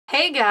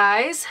Hey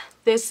guys,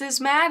 this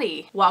is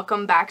Maddie.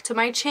 Welcome back to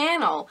my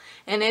channel.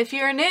 And if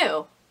you're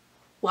new,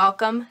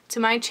 welcome to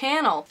my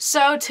channel.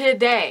 So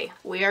today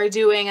we are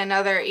doing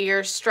another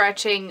ear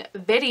stretching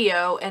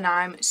video and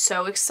I'm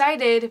so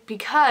excited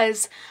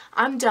because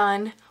I'm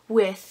done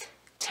with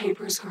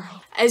Tapers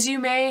Girl. As you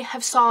may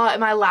have saw in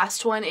my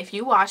last one if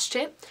you watched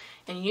it,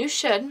 and you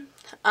should,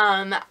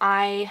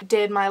 I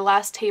did my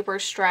last taper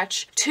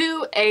stretch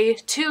to a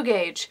 2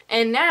 gauge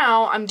and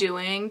now I'm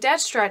doing dead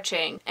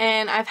stretching,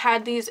 and I've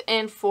had these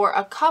in for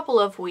a couple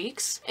of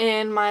weeks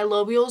and my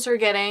lobules are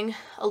getting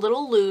a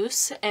little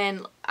loose,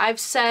 and I've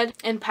said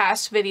in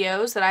past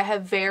videos that I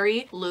have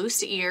very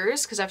loose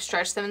ears because I've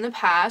stretched them in the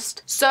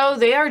past, so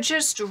they are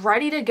just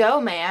ready to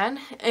go, man.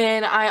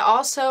 And I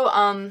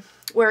also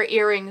wear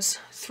earrings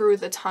through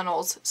the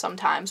tunnels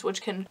sometimes,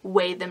 which can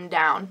weigh them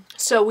down.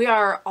 So we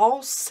are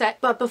all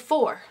set, but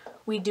before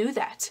we do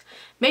that,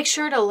 make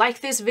sure to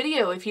like this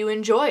video if you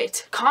enjoy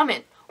it.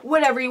 Comment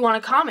whatever you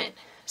want to comment.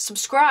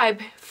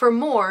 Subscribe for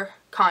more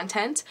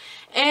content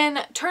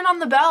and turn on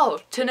the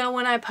bell to know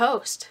when I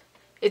post.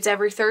 It's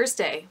every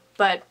Thursday,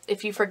 but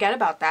if you forget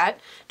about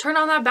that, turn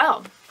on that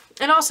bell.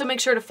 And also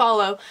make sure to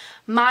follow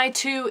my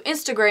 2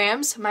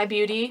 Instagrams, my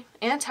beauty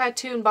and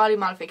tattoo and body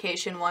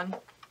modification one,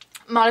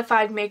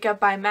 Modified Makeup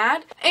by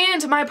Mad,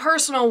 and my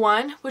personal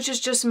one, which is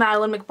just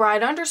Madeline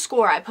McBride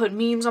 _. I put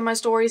memes on my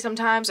story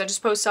sometimes, I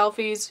just post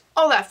selfies,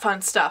 all that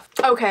fun stuff.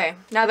 Okay,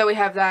 now that we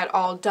have that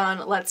all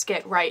done, let's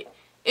get right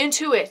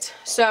into it.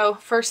 So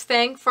first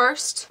thing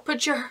first,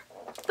 put your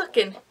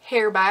fucking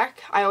hair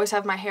back. I always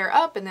have my hair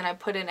up and then I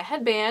put in a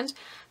headband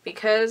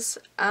because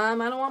I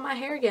don't want my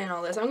hair getting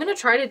all this. I'm gonna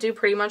try to do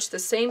pretty much the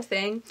same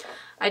thing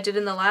I did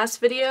in the last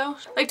video.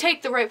 Like,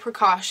 take the right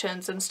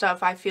precautions and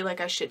stuff I feel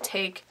like I should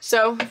take.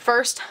 So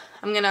first,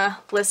 I'm gonna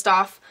list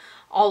off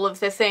all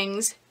of the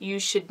things you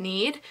should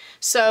need.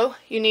 So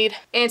you need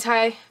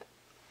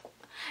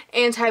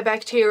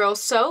antibacterial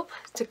soap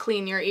to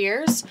clean your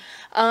ears.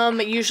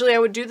 Usually I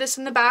would do this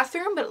in the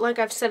bathroom, but like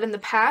I've said in the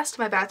past,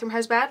 my bathroom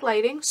has bad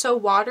lighting, so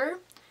water,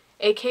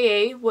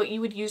 aka what you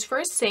would use for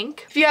a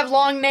sink. If you have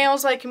long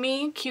nails like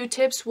me,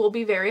 Q-tips will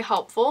be very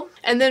helpful.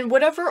 And then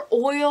whatever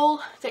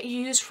oil that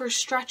you use for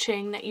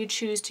stretching that you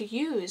choose to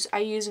use. I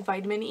use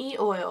vitamin E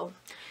oil.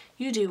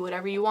 You do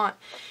whatever you want.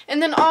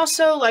 And then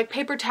also like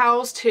paper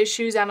towels,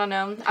 tissues, I don't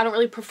know. I don't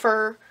really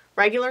prefer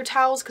regular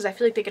towels because I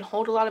feel like they can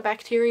hold a lot of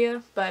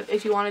bacteria, but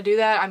if you want to do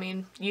that, I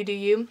mean, you do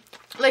you.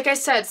 Like I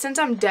said, since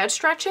I'm dead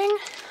stretching,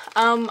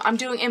 I'm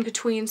doing in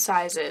between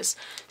sizes.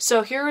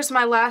 So here is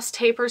my last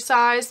taper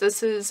size.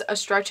 This is a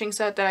stretching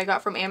set that I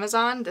got from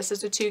Amazon. This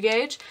is a 2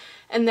 gauge.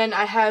 And then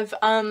I have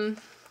a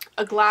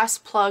glass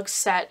plug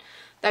set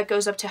that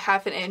goes up to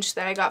 1/2 inch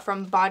that I got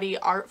from Body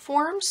Art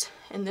Forms,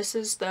 and this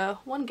is the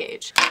 1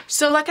 gauge.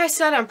 So like I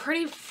said, I'm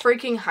pretty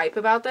freaking hype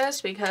about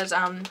this because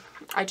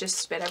I just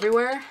spit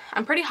everywhere.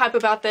 I'm pretty hype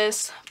about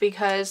this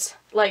because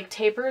like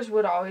tapers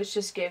would always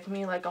just give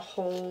me like a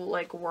whole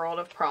like world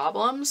of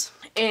problems,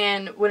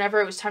 and whenever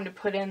it was time to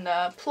put in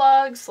the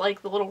plugs,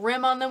 like the little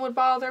rim on them would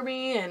bother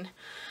me and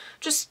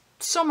just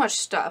so much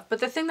stuff.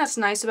 But the thing that's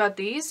nice about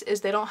these is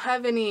they don't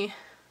have any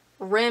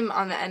rim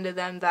on the end of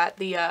them that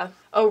the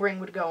O-ring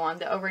would go on.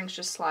 The O-rings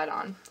just slide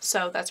on,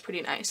 so that's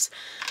pretty nice.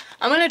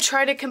 I'm going to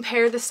try to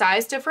compare the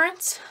size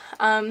difference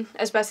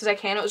as best as I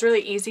can. It was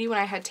really easy when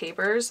I had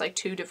tapers, like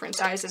 2 different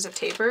sizes of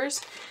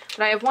tapers.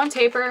 But I have 1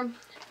 taper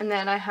and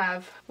then I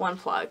have 1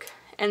 plug.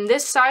 And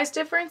this size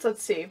difference,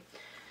 let's see.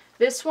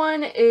 This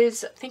one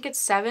is, I think it's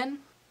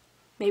 7.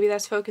 Maybe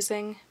that's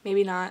focusing,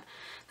 maybe not.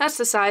 That's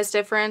the size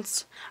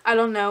difference. I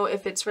don't know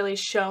if it's really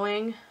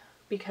showing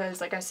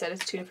because like I said,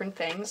 it's 2 different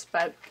things,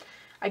 but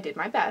I did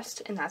my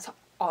best and that's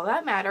all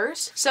that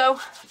matters. So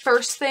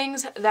first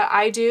things that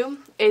I do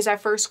is I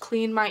first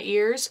clean my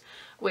ears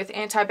with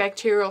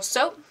antibacterial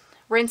soap,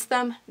 rinse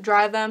them,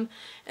 dry them,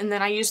 and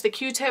then I use the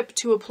Q-tip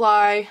to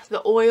apply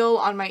the oil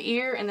on my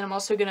ear, and then I'm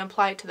also going to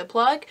apply it to the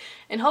plug,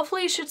 and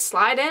hopefully it should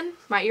slide in.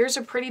 My ears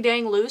are pretty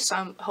dang loose, so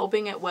I'm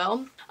hoping it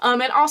will.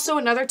 And also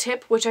another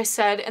tip, which I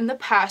said in the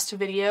past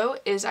video,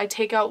 is I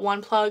take out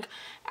 1 plug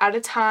at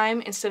a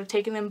time instead of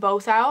taking them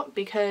both out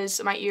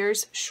because my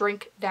ears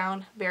shrink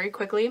down very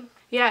quickly.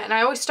 Yeah, and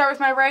I always start with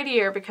my right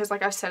ear because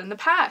like I've said in the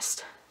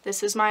past,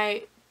 this is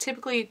my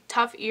typically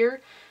tough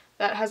ear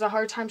that has a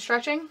hard time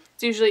stretching.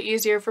 It's usually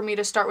easier for me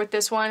to start with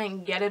this one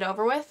and get it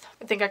over with.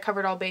 I think I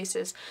covered all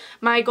bases.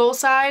 My goal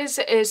size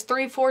is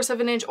 3/4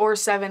 of an inch or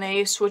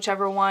 7/8,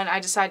 whichever one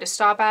I decide to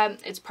stop at.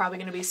 It's probably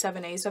going to be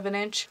 7/8 of an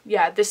inch.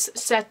 Yeah, this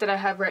set that I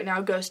have right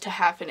now goes to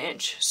 1/2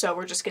 inch, so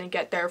we're just going to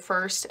get there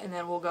first and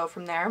then we'll go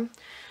from there.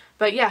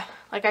 But yeah,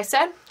 like I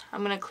said,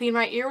 I'm going to clean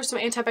my ear with some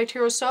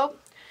antibacterial soap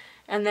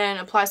and then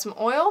apply some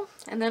oil,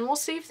 and then we'll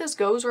see if this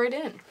goes right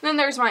in. And then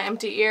there's my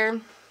empty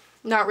ear.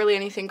 Not really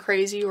anything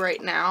crazy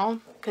right now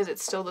because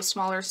it's still the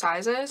smaller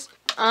sizes.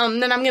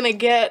 Then I'm gonna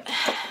get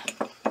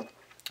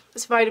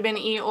this vitamin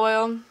E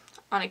oil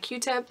on a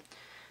Q-tip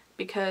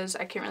because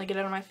I can't really get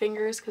it on my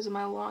fingers because of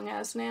my long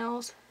ass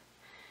nails,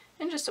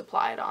 and just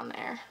apply it on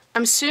there.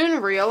 I'm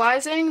soon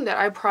realizing that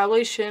I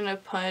probably shouldn't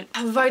have put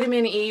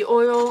vitamin E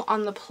oil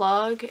on the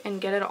plug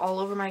and get it all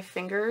over my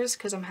fingers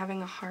because I'm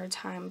having a hard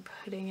time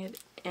putting it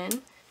in.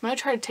 I'm going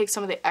to try to take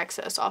some of the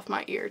excess off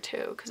my ear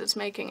too because it's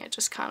making it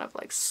just kind of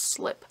like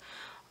slip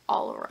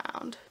all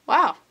around.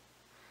 Wow.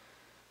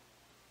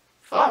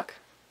 Fuck.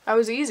 That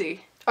was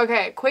easy.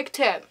 Okay, quick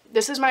tip.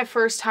 This is my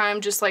first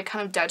time just like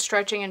kind of dead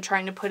stretching and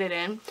trying to put it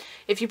in.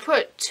 If you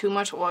put too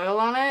much oil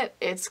on it,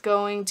 it's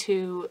going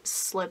to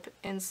slip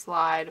and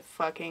slide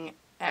fucking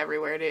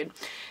everywhere, dude.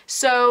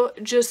 So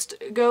just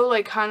go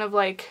like kind of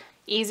like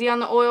easy on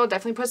the oil.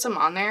 Definitely put some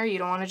on there. You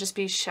don't want to just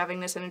be shoving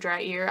this in a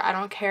dry ear. I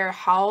don't care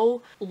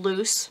how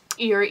loose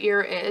your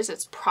ear is,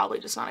 it's probably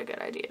just not a good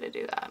idea to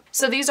do that.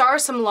 So these are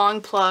some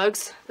long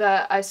plugs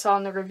that I saw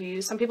in the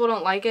reviews. Some people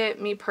don't like it.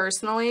 Me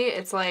personally,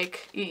 it's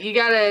like you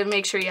gotta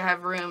make sure you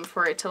have room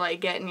for it to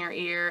like get in your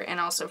ear and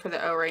also for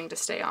the O-ring to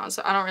stay on.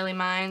 So I don't really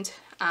mind.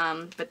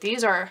 But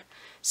these are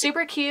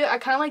super cute. I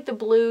kind of like the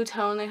blue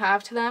tone they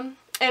have to them.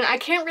 And I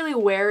can't really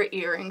wear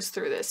earrings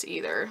through this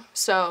either.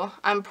 So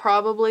I'm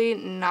probably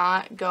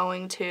not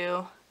going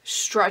to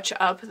stretch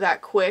up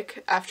that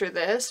quick after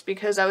this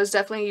because I was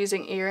definitely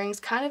using earrings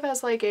kind of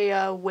as like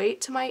a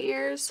weight to my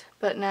ears.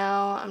 But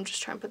now I'm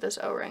just trying to put this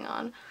O-ring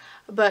on.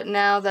 But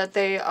now that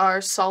they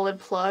are solid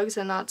plugs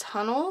and not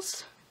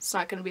tunnels, it's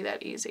not going to be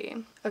that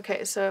easy.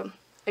 Okay, so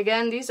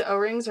again, these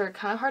O-rings are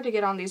kind of hard to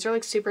get on. These are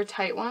like super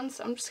tight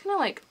ones. I'm just going to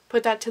like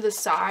put that to the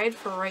side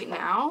for right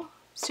now.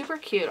 Super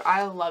cute.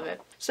 I love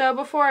it. So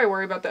before I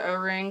worry about the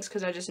O-rings,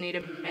 because I just need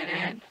a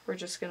minute, we're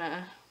just going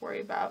to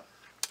worry about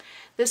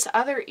this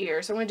other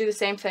ear. So I'm going to do the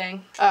same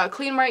thing.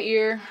 Clean my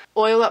ear,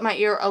 oil up my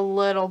ear a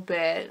little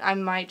bit. I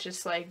might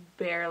just like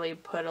barely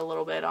put a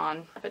little bit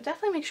on, but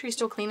definitely make sure you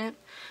still clean it.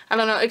 I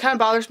don't know. It kind of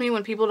bothers me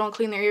when people don't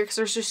clean their ear because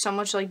there's just so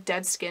much like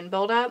dead skin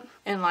buildup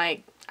and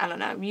like, I don't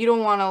know, you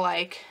don't want to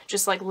like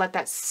just like let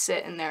that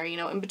sit in there, you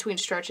know. In between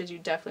stretches you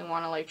definitely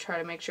want to like try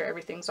to make sure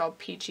everything's all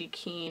peachy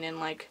keen and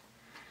like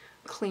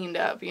cleaned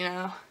up, you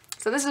know.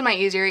 So this is my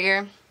easier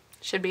ear.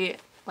 Should be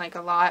like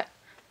a lot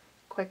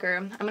quicker.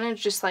 I'm gonna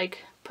just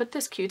like put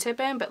this Q-tip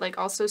in, but like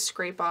also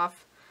scrape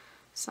off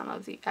some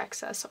of the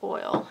excess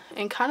oil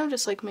and kind of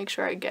just like make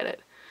sure I get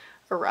it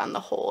around the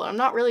hole. I'm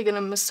not really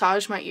gonna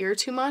massage my ear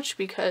too much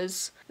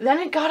because then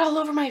it got all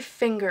over my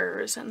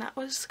fingers and that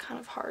was kind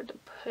of hard to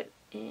put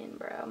in,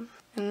 bro.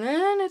 And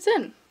then it's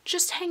in,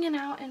 just hanging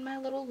out in my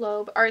little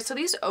lobe. All right, so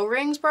these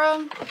O-rings,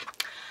 bro,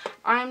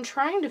 I'm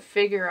trying to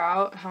figure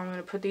out how I'm going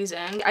to put these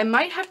in. I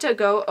might have to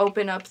go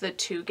open up the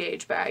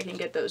 2-gauge bag and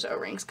get those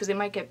O-rings because they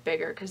might get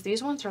bigger because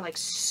these ones are like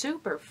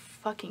super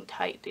fucking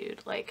tight,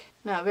 dude. Like,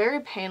 no, very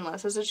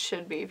painless as it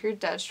should be. If you're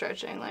dead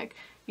stretching, like,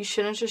 you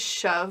shouldn't just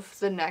shove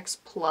the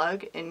next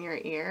plug in your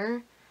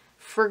ear.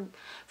 For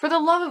the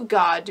love of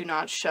God, do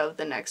not shove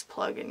the next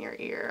plug in your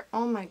ear.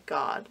 Oh my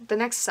God. The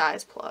next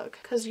size plug.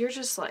 Because you're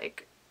just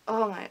like,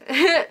 oh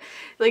my,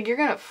 like you're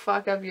gonna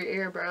fuck up your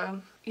ear,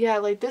 bro. Yeah,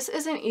 like this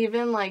isn't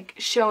even like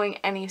showing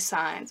any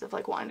signs of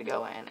like wanting to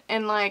go in.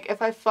 And like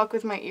if I fuck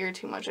with my ear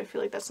too much, I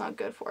feel like that's not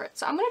good for it.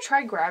 So I'm gonna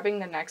try grabbing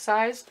the next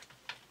size.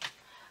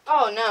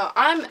 Oh no,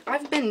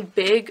 I've been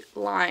big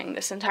lying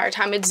this entire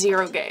time. It's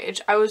 0 gauge.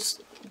 I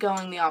was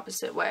going the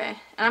opposite way.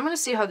 And I'm gonna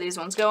see how these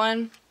ones go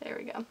in. There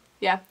we go.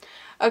 Yeah.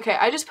 Okay,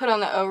 I just put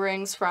on the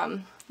O-rings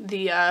from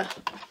the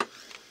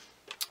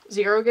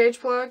 0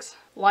 gauge plugs.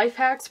 Life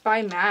hacks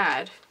by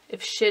Mad.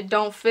 If shit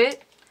don't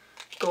fit,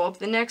 go up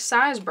the next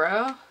size,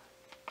 bro.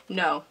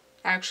 No,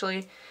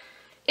 actually,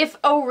 if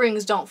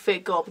O-rings don't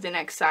fit, go up the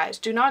next size.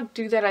 Do not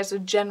do that as a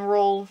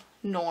general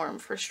norm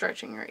for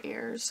stretching your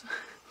ears.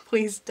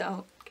 Please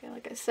don't. Okay,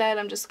 like I said,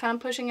 I'm just kind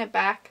of pushing it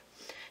back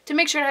to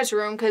make sure it has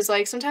room because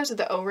like sometimes if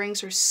the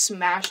O-rings are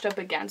smashed up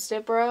against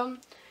it, bro,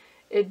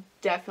 it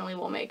definitely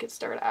will make it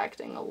start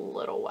acting a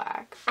little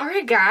whack.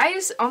 Alright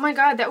guys, oh my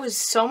God, that was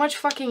so much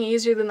fucking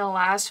easier than the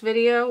last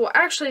video. Well,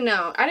 actually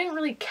no, I didn't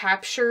really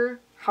capture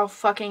how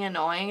fucking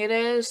annoying it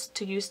is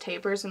to use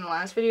tapers in the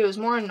last video. It was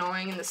more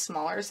annoying in the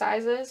smaller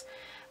sizes,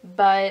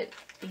 but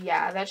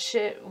yeah, that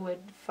shit would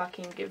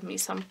fucking give me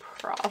some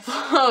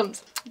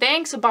problems.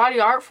 Thanks Body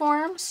Art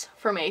Forms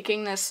for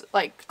making this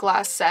like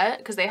glass set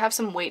because they have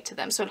some weight to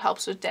them, so it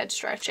helps with dead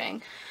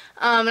stretching.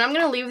 And I'm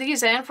going to leave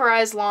these in for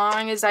as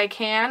long as I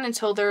can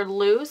until they're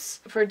loose.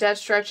 For dead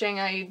stretching,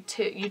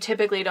 you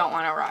typically don't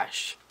want to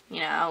rush.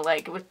 You know,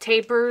 like with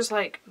tapers,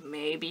 like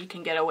maybe you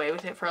can get away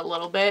with it for a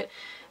little bit.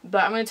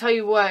 But I'm going to tell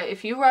you what,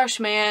 if you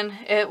rush, man,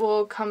 it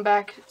will come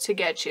back to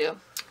get you.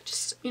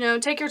 Just, you know,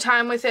 take your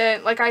time with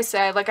it. Like I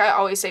said, like I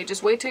always say,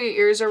 just wait till your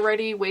ears are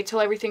ready. Wait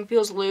till everything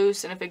feels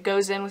loose. And if it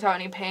goes in without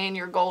any pain,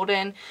 you're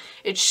golden.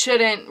 It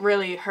shouldn't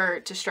really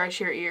hurt to stretch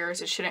your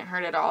ears. It shouldn't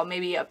hurt at all.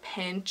 Maybe a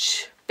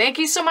pinch. Thank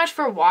you so much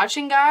for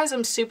watching, guys.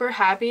 I'm super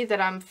happy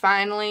that I'm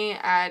finally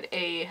at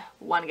a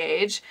 1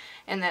 gauge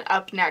and that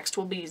up next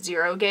will be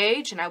 0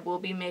 gauge and I will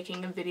be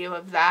making a video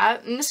of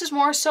that. And this is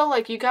more so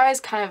like you guys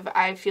kind of,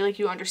 I feel like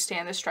you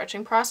understand the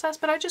stretching process,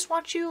 but I just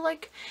want you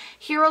like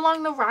here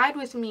along the ride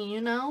with me,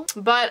 you know?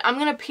 But I'm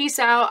gonna peace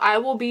out. I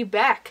will be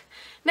back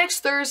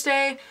next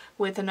Thursday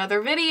with another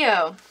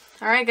video.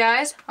 Alright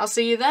guys, I'll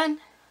see you then.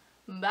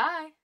 Bye.